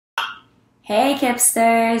Hey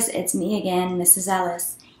Kipsters, it's me again, Mrs.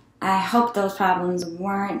 Ellis. I hope those problems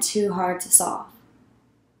weren't too hard to solve.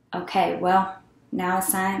 Okay, well, now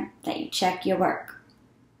it's time that you check your work.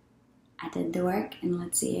 I did the work, and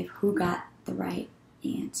let's see who got the right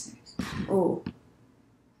answers. Oh,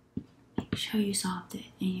 make sure you solved it,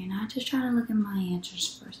 and you're not just trying to look at my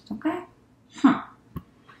answers first, okay?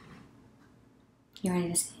 You ready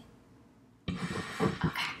to see it?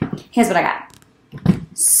 Okay, here's what I got.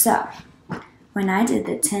 So, when I did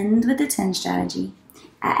the 10s with the 10 strategy,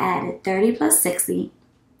 I added 30 plus 60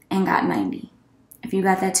 and got 90. If you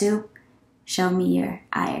got that too, show me your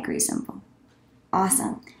I agree symbol.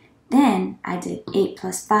 Awesome. Then I did 8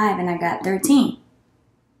 plus 5 and I got 13.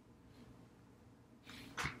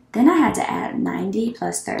 Then I had to add 90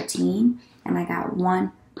 plus 13 and I got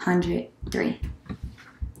 103.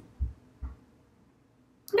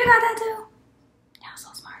 You got that too? You're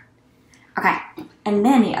so smart. Okay, and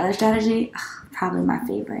then the other strategy, probably my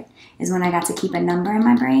favorite, is when I got to keep a number in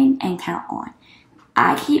my brain and count on.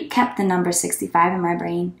 I kept the number 65 in my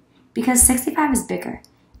brain because 65 is bigger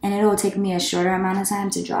and it will take me a shorter amount of time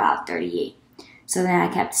to draw out 38. So then I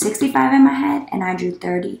kept 65 in my head and I drew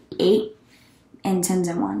 38 in 10s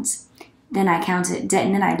and 1s. Then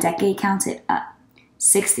I decade counted up.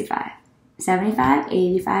 65, 75,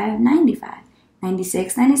 85, 95,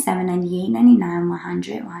 96, 97, 98, 99,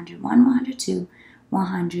 100, 101, 102,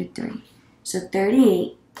 103. So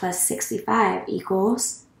 38 plus 65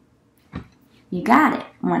 equals, you got it,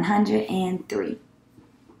 103.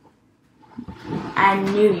 I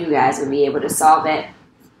knew you guys would be able to solve it.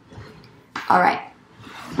 All right,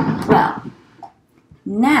 well,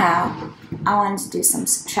 now I wanted to do some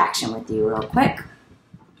subtraction with you real quick.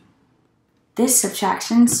 This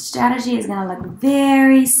subtraction strategy is going to look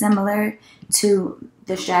very similar to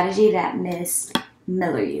the strategy that Miss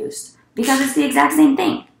Miller used because it's the exact same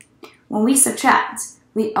thing. When we subtract,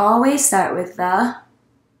 we always start with the,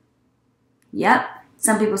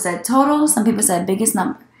 some people said total, some people said biggest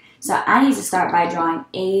number. So I need to start by drawing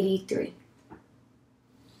 83.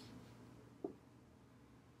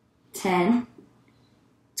 10,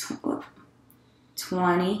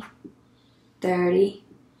 20, 30,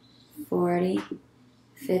 40,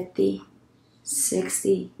 50,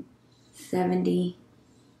 60, 70,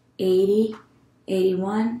 80,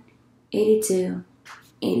 81, 82,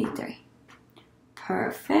 83.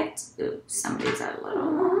 Perfect. Oops, some of these are a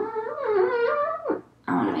little.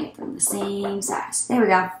 I want to make them the same size. There we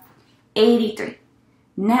go. 83.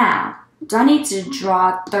 Now, do I need to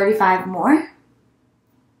draw 35 more?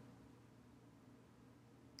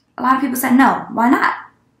 A lot of people said no. Why not?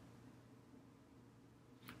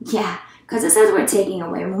 Yeah, because it says we're taking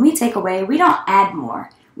away. When we take away, we don't add more.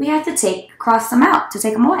 We have to cross them out to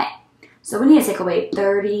take them away. So we need to take away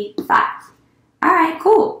 35. All right,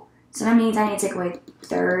 cool. So that means I need to take away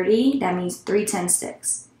 30. That means 3 10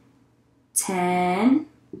 sticks. 10,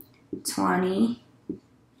 20,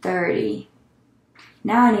 30.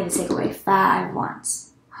 Now I need to take away 5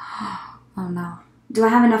 ones. Oh no. Do I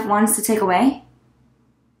have enough ones to take away?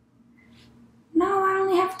 No, I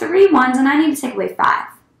only have 3 ones and I need to take away 5.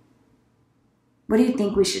 What do you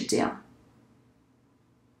think we should do?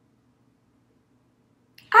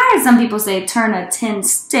 I heard some people say turn a 10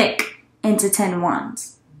 stick into 10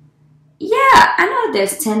 ones. Yeah, I know that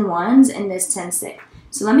there's 10 ones in this 10 stick.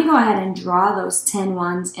 So let me go ahead and draw those 10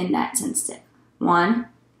 ones in that 10 stick. 1,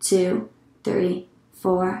 2, 3,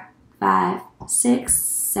 4, 5, 6,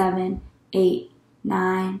 7, 8,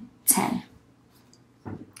 9, 10.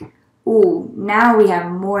 Ooh, now we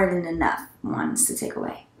have more than enough ones to take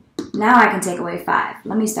away. Now I can take away 5.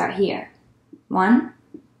 Let me start here. 1,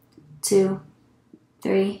 2,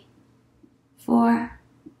 3, 4,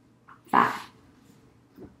 5.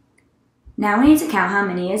 Now we need to count how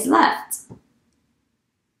many is left.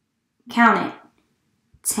 Count it.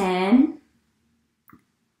 10,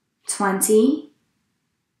 20,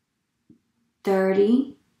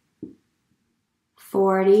 30,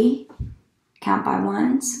 40, count by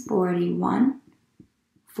ones, 41,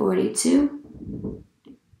 42,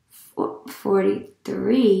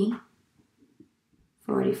 43,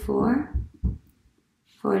 44,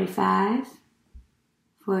 45,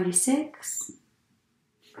 46,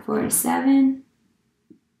 47,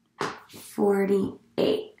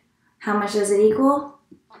 48. How much does it equal?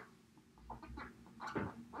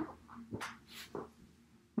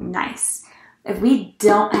 Nice. If we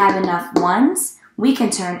don't have enough ones, we can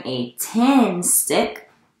turn a 10 stick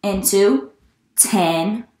into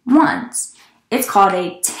 10 ones. It's called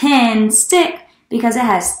a 10 stick because it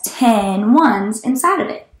has 10 ones inside of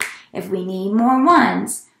it. If we need more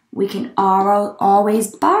ones, we can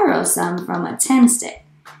always borrow some from a 10 stick.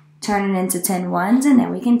 turn it into 10 ones, and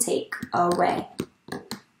then we can take away.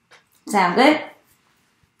 Sound good?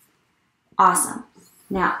 Awesome.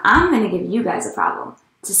 Now, I'm going to give you guys a problem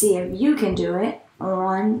to see if you can do it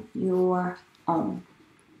on your own.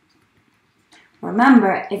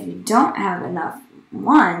 Remember, if you don't have enough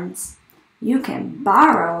ones, you can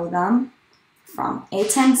borrow them from a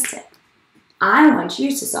 10 stick. I want you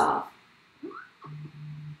to solve.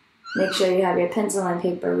 Make sure you have your pencil and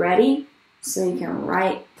paper ready so you can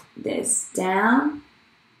write this down.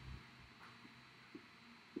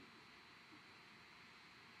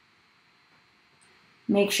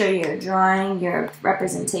 Make sure you're drawing your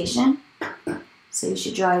representation. So you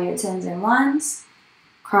should draw your 10s and 1s,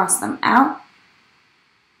 cross them out,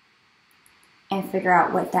 and figure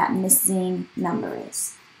out what that missing number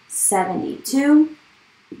is. 72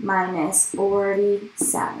 minus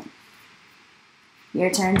 47. Your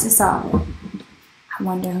turn to solve it. I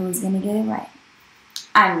wonder who's going to get it right.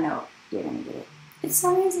 I know you're going to get it. It's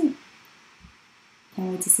so easy.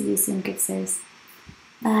 Can't wait to see you soon, good sirs.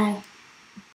 Bye.